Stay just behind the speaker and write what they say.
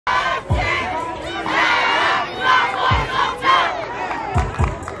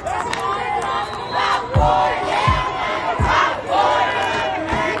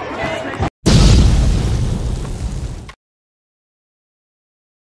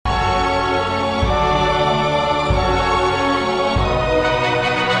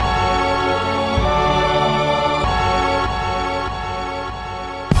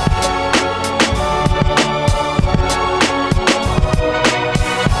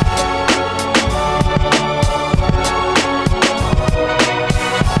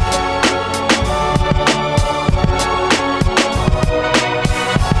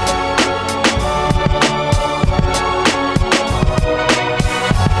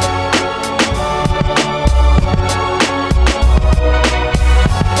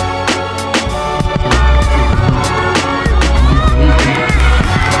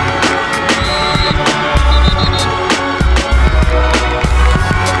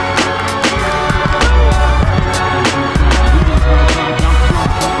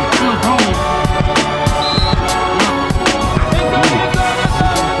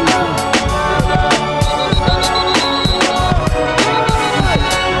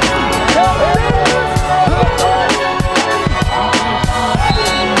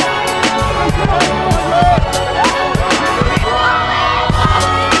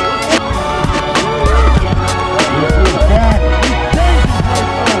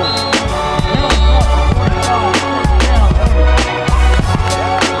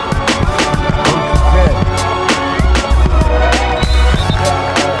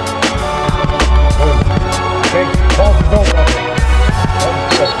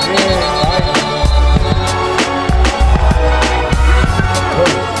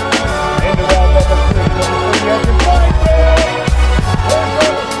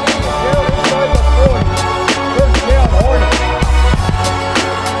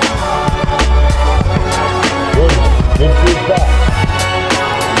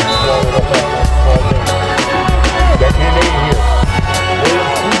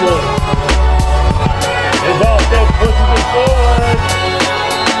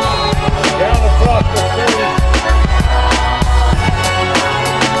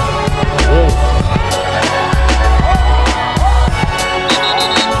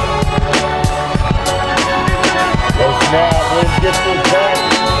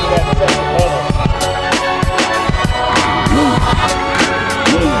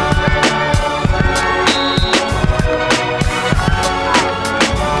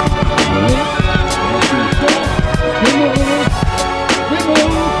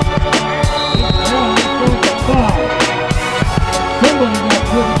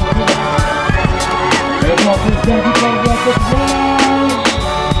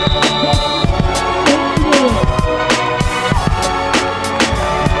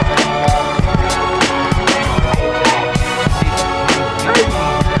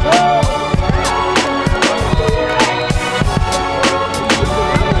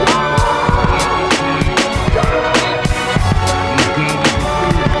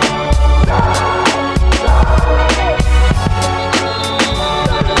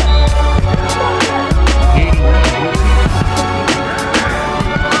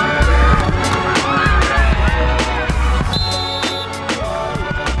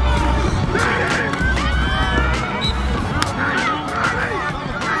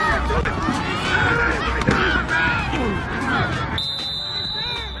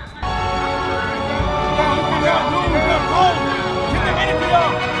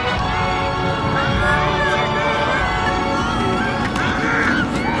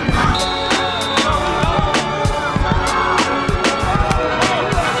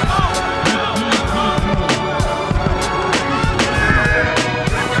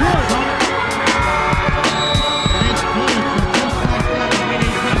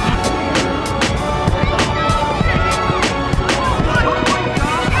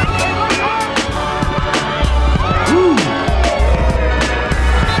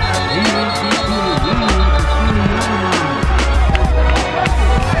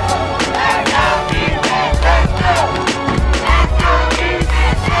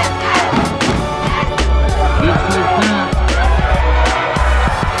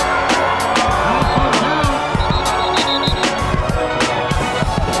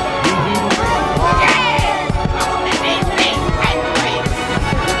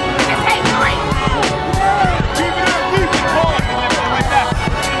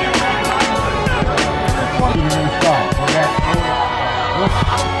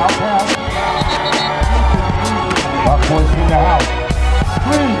Clock Boyz in the house.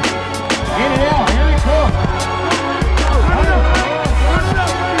 Three. In and out. Here he comes.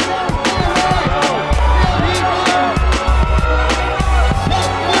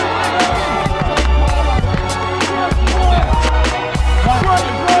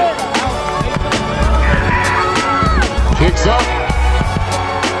 Kicks up.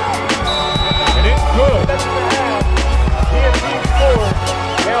 And it's good. TNT scores.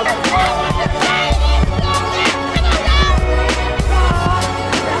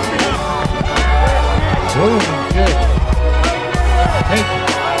 Boom, good. Take it.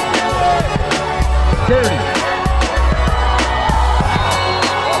 30.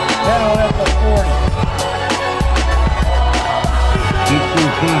 Now that's a 40.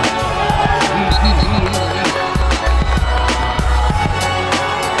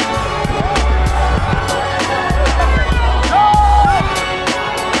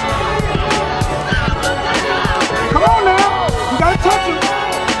 Come on now. You gotta touch him.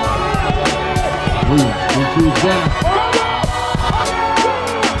 Who's down?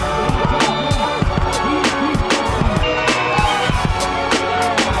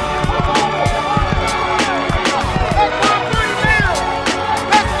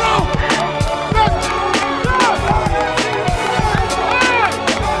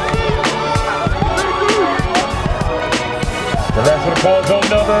 The rest of the ball zone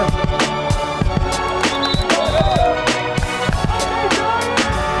number.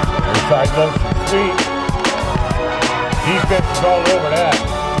 Inside motion sweep. Defense is all over that.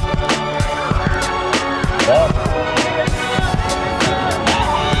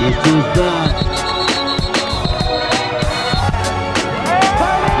 This is back.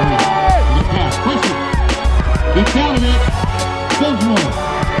 Push it. Get out of it. Goes one.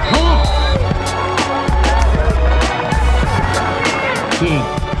 Hey,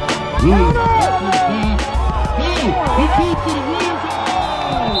 he keeps it away.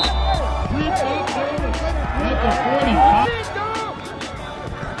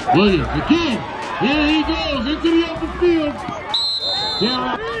 Williams again. Here he goes into the open field.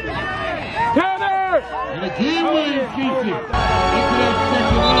 Counter! And again, Williams keeps it. Into that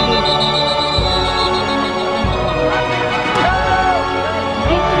second level.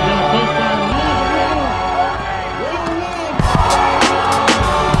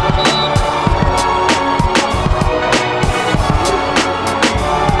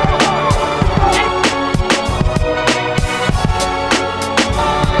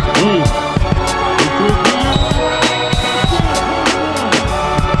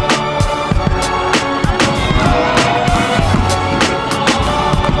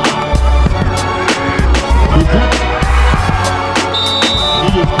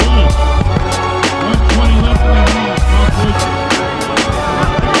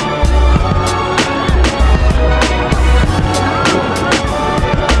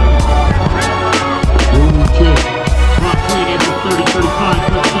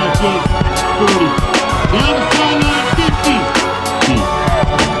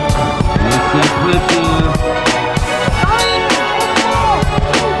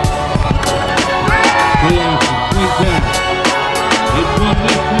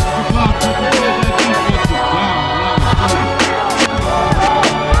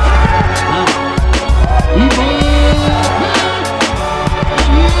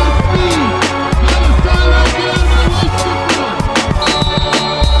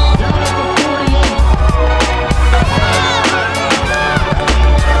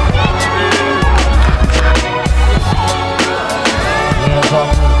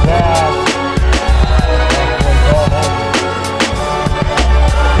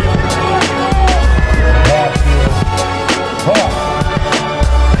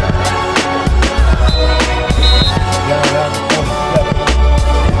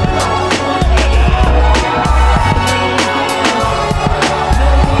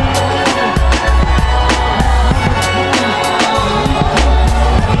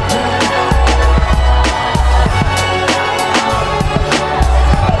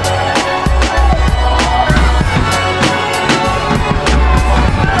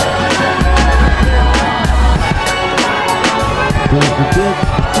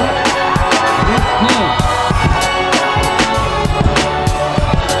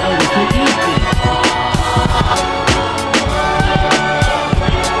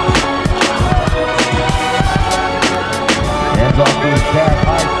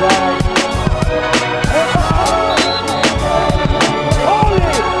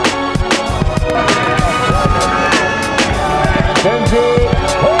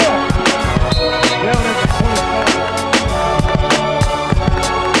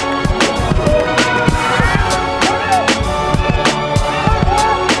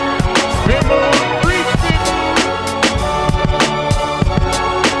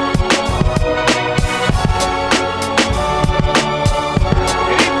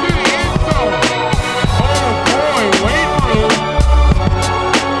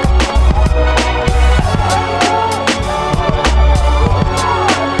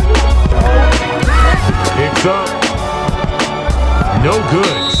 No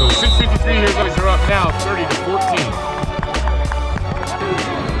good. So 6:53 here, guys are up now, 30-14.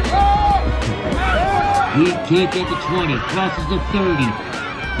 Weak kick at the 20, crosses the 30.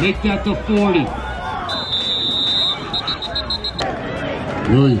 Make that the 40.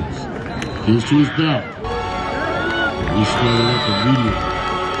 Williams gives to his back. He started up immediately.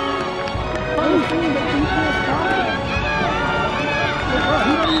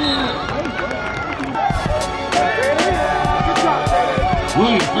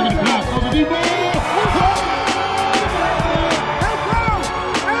 Williams looking to pass over the ball.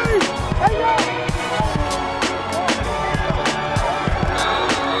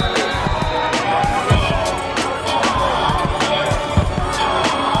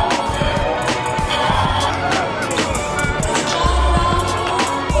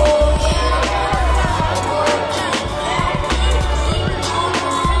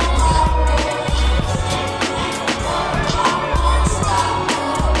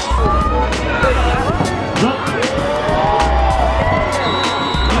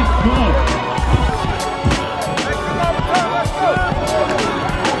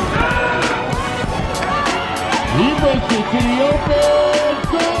 He breaks it to the open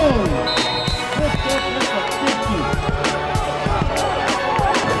goal.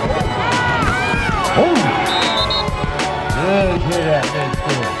 Oh! Good hit at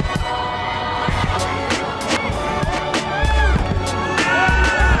midfield.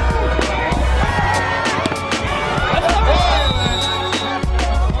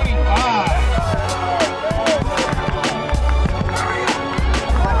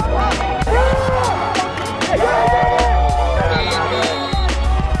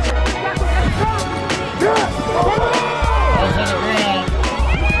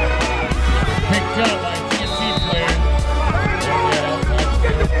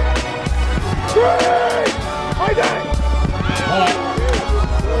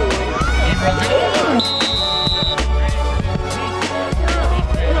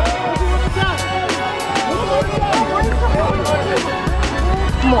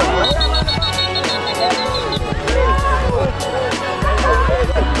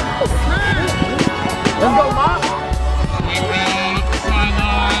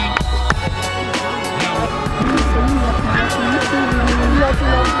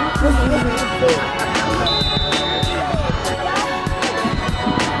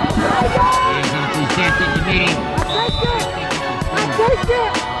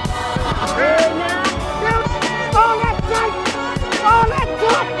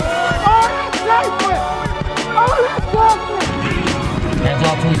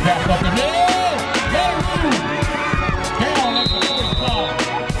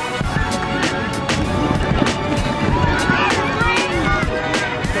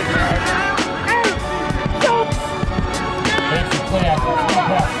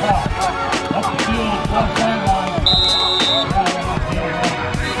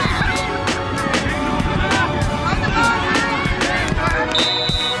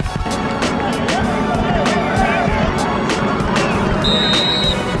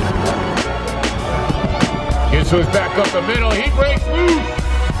 So it's back up the middle. He breaks loose.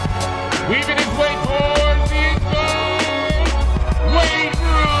 Weaving his way towards the end zone. Wade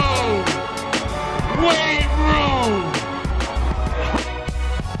room. Wade room.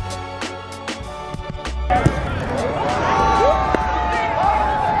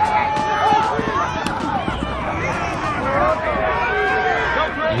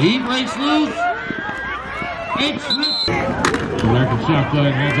 He breaks loose. It's American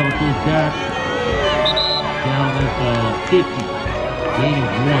shotgun, hands on the first back. Down at the 50. Gain of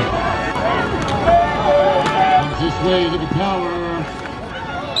 1. Comes this way, look at power.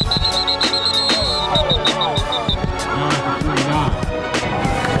 Now at the 49.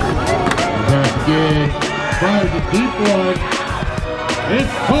 Back again. Fires a deep one.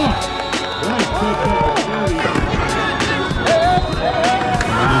 It's caught. Right, picked up the 30.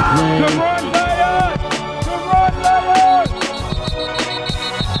 Good run, Lion! Good run, Lion!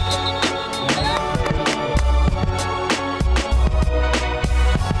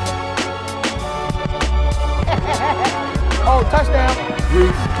 Oh, touchdown!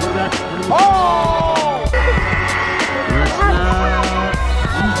 Oh!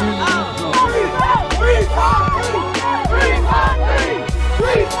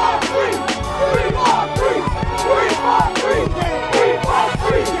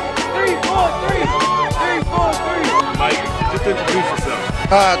 Mike, just introduce yourself.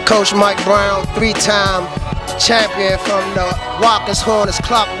 Coach Mike Brown, 3-time champion from the Walkers Hornets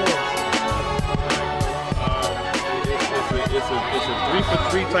Clock Boyz. It's a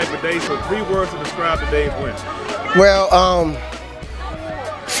 3-for-3 type of day, so 3 words to describe the day's win. Well,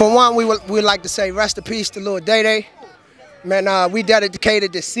 for one, we would like to say rest in peace to Lil Day. Man, we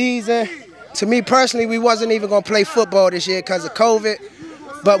dedicated this season. To me personally, we wasn't even gonna play football this year because of COVID,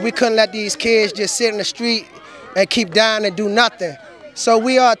 but we couldn't let these kids just sit in the street and keep dying and do nothing. So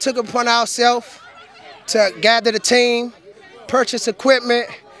we took it upon ourselves to gather the team, purchase equipment,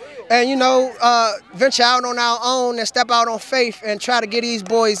 and venture out on our own and step out on faith and try to get these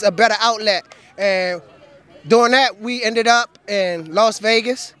boys a better outlet. And doing that, we ended up in Las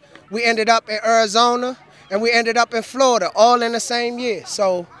Vegas, we ended up in Arizona, and we ended up in Florida, all in the same year.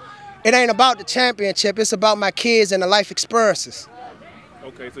 So it ain't about the championship, it's about my kids and the life experiences.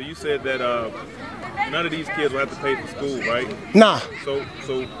 Okay, so you said that none of these kids will have to pay for school, right? Nah. So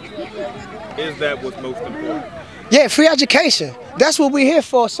is that what's most important? Yeah, free education. That's what we're here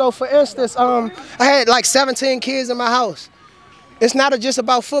for. So for instance, I had like 17 kids in my house. It's not just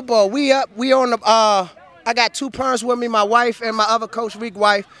about football. We on the, I got 2 parents with me, my wife and my other coach, Reek's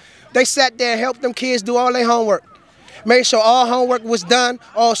wife. They sat there and helped them kids do all their homework. Made sure all homework was done,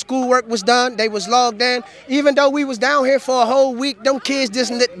 all schoolwork was done, they was logged in. Even though we was down here for a whole week, them kids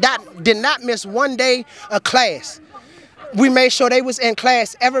did not miss one day of class. We made sure they was in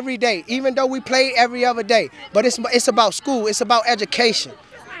class every day, even though we played every other day. But it's about school, it's about education.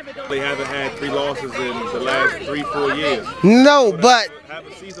 They haven't had 3 losses in the last 3-4 years. No, but have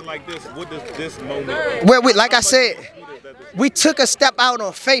a season like this, what does this moment? Well, like I said, we took a step out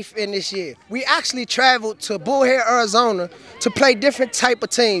on faith in this year. We actually traveled to Bullhead, Arizona to play different type of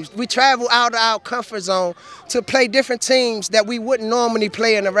teams. We traveled out of our comfort zone to play different teams that we wouldn't normally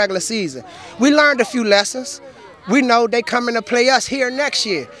play in the regular season. We learned a few lessons. We know they coming to play us here next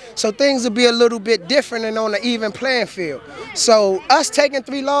year. So things will be a little bit different and on an even playing field. So us taking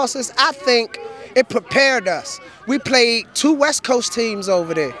 3 losses, I think it prepared us. We played 2 West Coast teams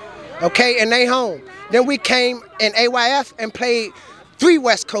over there, okay, and they home. Then we came in AYF and played 3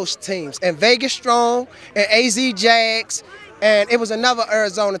 West Coast teams, and Vegas Strong, and AZ Jags, and it was another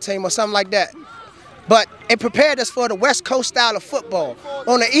Arizona team or something like that. But it prepared us for the West Coast style of football.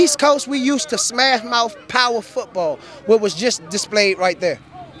 On the East Coast, we used to smash mouth power football, what was just displayed right there.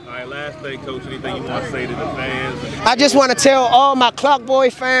 All right, last thing, Coach, anything you want to say to the fans? I just want to tell all my Clock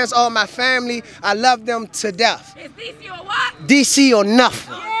Boyz fans, all my family, I love them to death. Is DC or what? DC or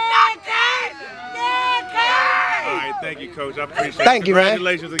nothing. Nothing! All right, thank you, Coach. I appreciate it. Thank you, man.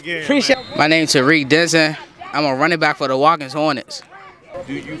 Congratulations again. Appreciate man. My name's Tariq Denson. I'm a running back for the Walkers Hornets.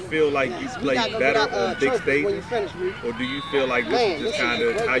 Do you feel like you played better on big stage, or do you feel like this is just kind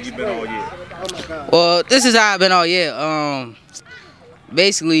of how you've been all year? Well, this is how I've been all year.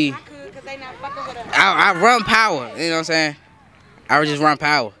 Basically, I run power, you know what I'm saying? I just run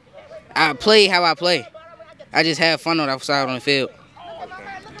power. I play how I play. I just have fun on the outside on the field.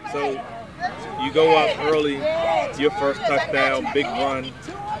 Okay. So you go up early, your first touchdown, big run.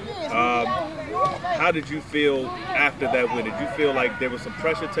 How did you feel after that win? Did you feel like there was some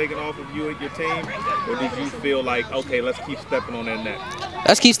pressure taken off of you and your team? Or did you feel like, okay, let's keep stepping on that neck?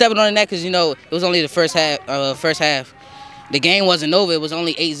 Let's keep stepping on the neck because, you know, it was only the first half. The game wasn't over. It was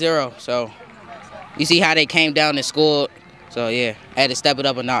only 8-0, so. You see how they came down and scored. So, yeah, I had to step it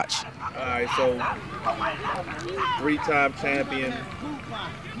up a notch. All right, so 3-time champion.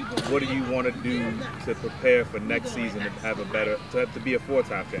 What do you want to do to prepare for next season to have a better, to be a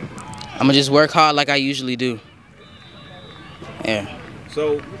 4-time champion? I'm going to just work hard like I usually do. Yeah.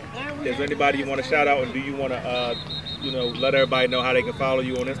 So, is there anybody you want to shout out, and do you want to, let everybody know how they can follow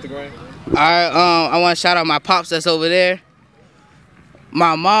you on Instagram? All right, I want to shout out my pops that's over there.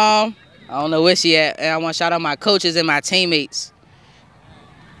 My mom, I don't know where she at. And I want to shout out my coaches and my teammates.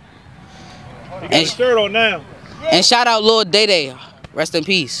 You got a shirt on now. And shout out Lil Day Day. Rest in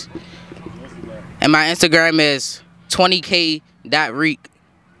peace. And my Instagram is 20k.reek.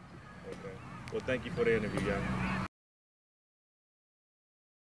 Okay. Well, thank you for the interview, y'all.